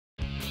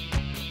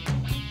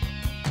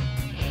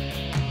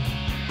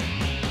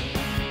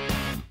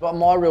But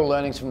my real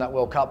learnings from that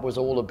World Cup was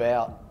all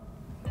about,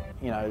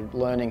 you know,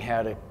 learning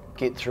how to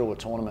get through a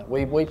tournament.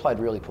 We played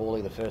really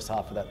poorly the first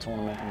half of that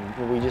tournament,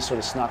 and we just sort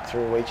of snuck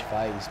through each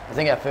phase. I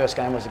think our first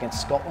game was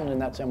against Scotland,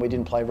 and that time we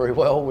didn't play very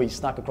well. We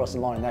snuck across the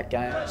line in that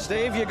game.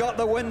 Steve, you got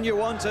the win you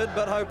wanted,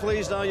 but how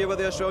pleased are you with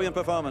the Australian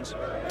performance?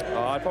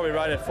 I'd probably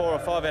rate it 4 or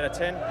 5 out of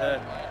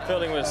 10.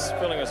 Fielding was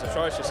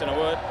atrocious in a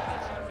word.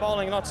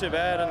 Bowling not too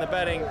bad, and the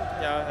batting, you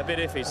know, a bit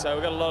iffy, so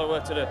we've got a lot of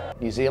work to do.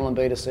 New Zealand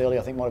beat us early,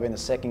 I think might have been the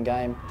second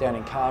game down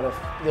in Cardiff.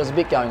 There was a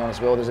bit going on as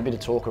well. There's a bit of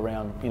talk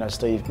around, you know,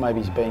 Steve,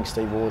 maybe being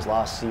Steve Waugh's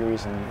last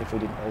series, and if we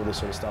didn't, all this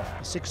sort of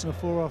stuff. 6 and a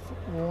 4 off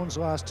Warren's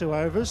last 2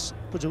 overs,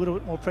 puts a little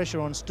bit more pressure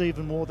on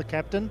Stephen Waugh, the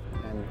captain.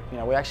 And, you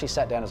know, we actually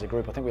sat down as a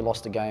group. I think we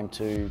lost a game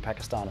to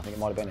Pakistan, I think it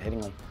might have been at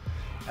Headingley.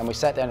 And we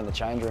sat down in the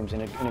change rooms in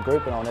a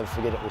group, and I'll never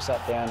forget it. We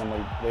sat down and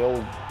we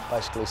all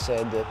basically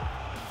said that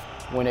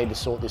we need to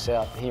sort this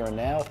out here and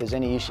now. If there's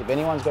any issue, if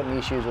anyone's got any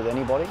issues with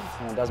anybody,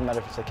 and it doesn't matter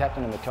if it's the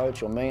captain and the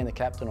coach, or me and the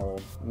captain, or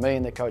me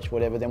and the coach,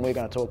 whatever, then we're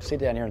going to sit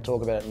down here and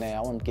talk about it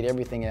now and get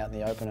everything out in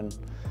the open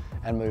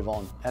and move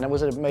on. And it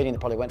was a meeting that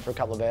probably went for a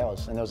couple of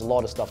hours, and there was a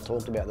lot of stuff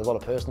talked about. There's a lot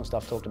of personal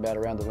stuff talked about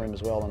around the room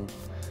as well.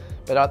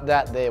 But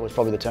that there was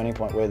probably the turning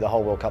point where the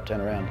whole World Cup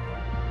turned around.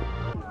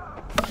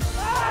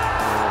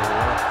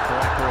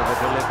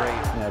 Delivery.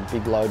 You know,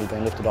 big load had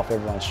been lifted off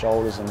everyone's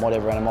shoulders, and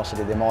whatever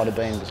animosity there might have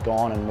been was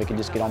gone, and we could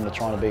just get on with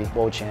trying to be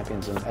world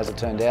champions. And as it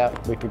turned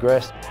out, we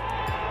progressed.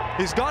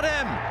 He's got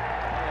him!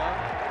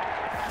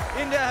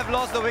 India have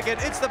lost the wicket,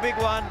 it's the big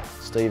one.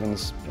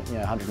 Stevens, you know,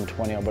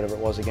 120 or whatever it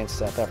was against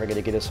South Africa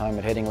to get us home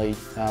at Headingley,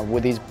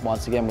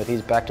 once again with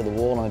his back to the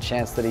wall and a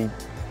chance that he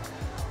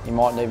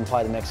mightn't even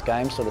play the next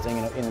game, sort of thing,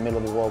 in the middle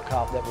of the World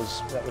Cup. That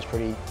was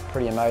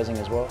pretty amazing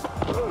as well.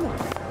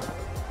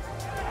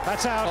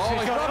 That's out. Oh,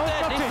 he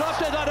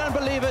dropped it. I don't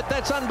believe it.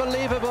 That's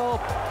unbelievable.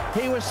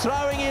 He was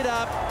throwing it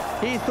up.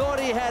 He thought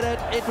he had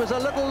it. It was a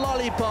little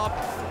lollipop.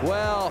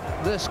 Well,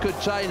 this could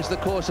change the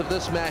course of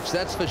this match,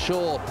 that's for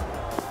sure.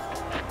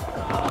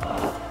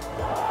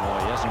 Oh,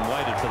 he hasn't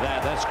waited for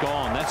that. That's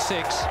gone. That's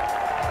 6.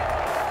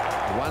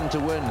 1 to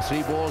win,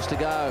 3 balls to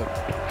go.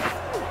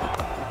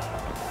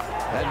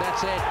 And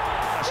that's it.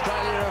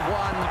 Australia have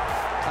won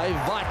a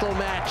vital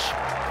match,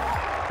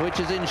 which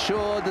has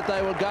ensured that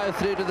they will go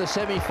through to the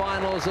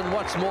semi-finals, and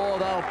what's more,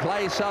 they'll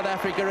play South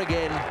Africa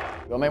again.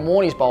 I mean,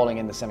 Warnie's bowling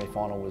in the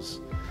semi-final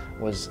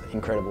was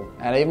incredible.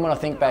 And even when I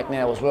think back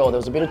now as well, there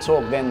was a bit of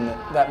talk then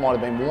that might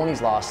have been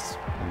Warnie's last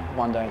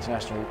one-day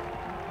international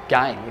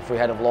game if we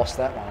had have lost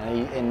that one.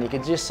 And you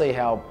could just see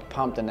how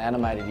pumped and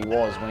animated he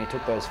was when he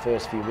took those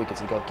first few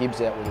wickets. He got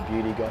Gibbs out with a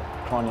beauty, got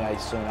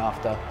Cronje soon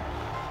after.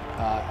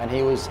 And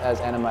he was as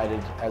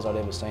animated as I'd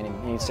ever seen him.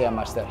 You can see how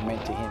much that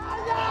meant to him.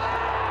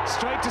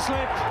 Straight to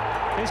slip,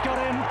 he's got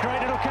him, great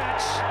little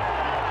catch.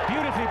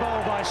 Beautifully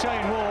bowled by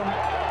Shane Warne.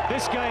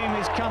 This game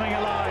is coming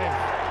alive.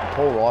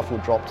 Paul Rifle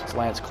dropped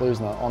Lance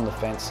Klusner on the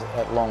fence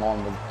at long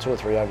on with 2 or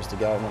 3 overs to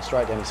go, and went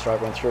straight down his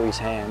throat, went through his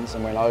hands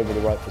and went over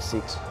the rope for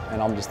 6.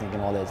 And I'm just thinking,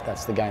 oh,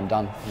 that's the game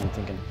done. And I'm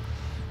thinking,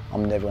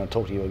 I'm never going to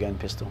talk to you again,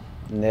 Pistol.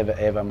 Never,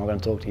 ever am I going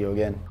to talk to you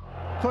again.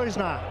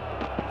 Klusner.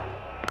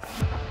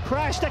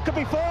 Crash, that could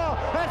be 4.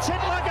 That's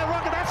hit like a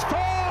rocket, that's 4.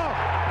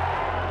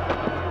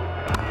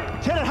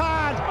 Hit it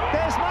hard.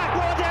 There's Mark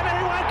Ward down and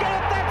he won't get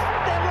it.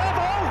 They're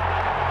level.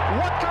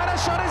 What kind of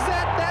shot is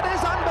that? That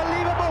is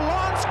unbelievable.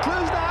 Lance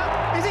Klusner.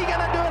 Is he going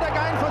to do it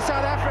again for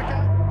South Africa?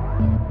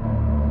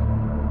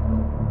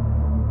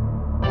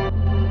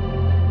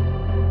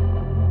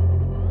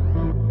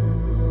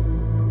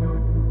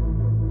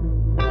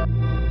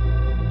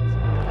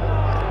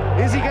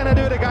 Is he going to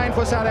do it again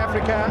for South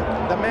Africa?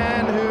 The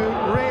man who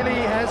really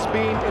has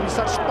been in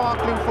such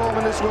sparkling form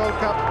in this World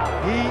Cup,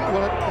 he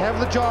will have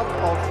the job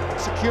of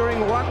securing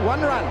one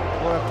run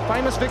for a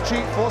famous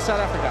victory for South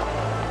Africa.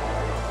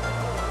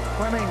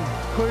 Fleming,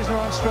 Klusner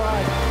on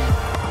stride.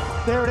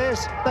 There it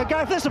is. They go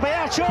for this to be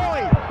out, surely.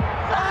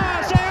 Oh,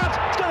 it's out.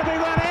 It's going to be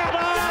run out.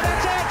 Oh,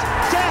 that's it.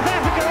 South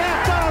Africa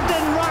out. Donald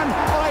didn't run.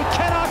 I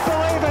cannot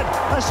believe it.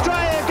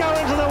 Australia go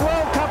into the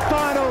World Cup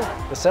final.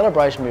 The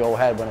celebration we all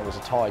had when it was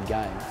a tied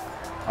game,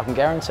 I can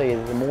guarantee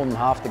you that more than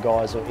half the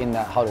guys were in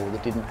that huddle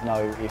that didn't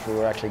know if we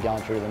were actually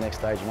going through to the next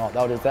stage or not. They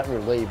were just that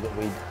relieved that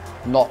we'd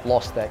not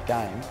lost that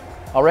game.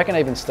 I reckon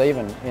even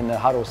Stephen in the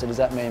huddle said, does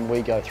that mean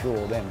we go through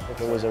or them? If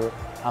it was an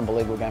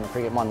unbelievable game of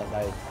cricket, one that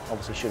they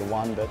obviously should have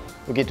won, but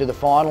we'll get to the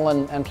final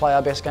and play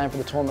our best game for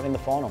the tournament in the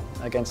final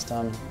against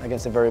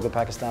a very good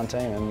Pakistan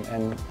team,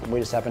 and we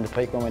just happened to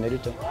peak when we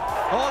needed to.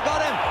 Oh,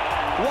 got him!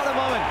 What a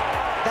moment!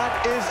 That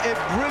is a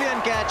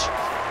brilliant catch.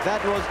 That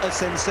was a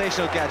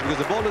sensational catch because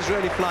the ball is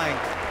really flying.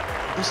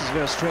 This is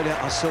where Australia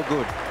are so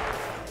good.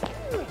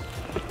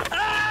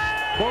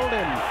 Bowled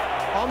in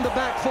on the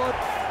back foot.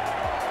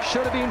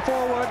 Should have been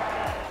forward.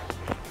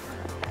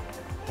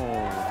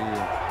 Oh,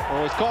 dear.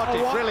 Oh, he's caught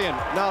it. Brilliant.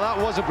 Now, that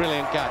was a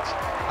brilliant catch.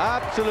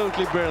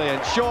 Absolutely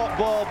brilliant. Short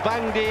ball,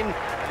 banged in.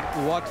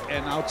 What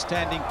an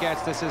outstanding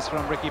catch this is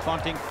from Ricky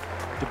Ponting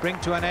to bring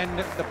to an end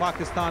the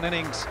Pakistan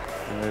innings.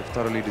 They've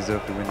thoroughly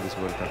deserved to win this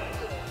World Cup.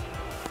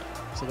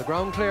 So the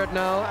ground cleared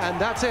now, and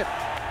that's it.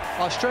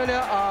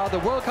 Australia are the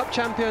World Cup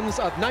champions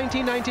of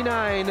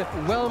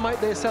 1999. Well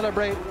might they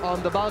celebrate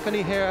on the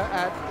balcony here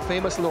at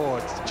famous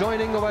Lord's.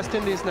 Joining the West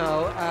Indies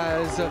now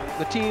as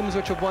the teams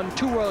which have won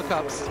 2 World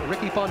Cups,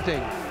 Ricky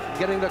Ponting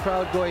getting the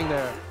crowd going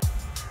there.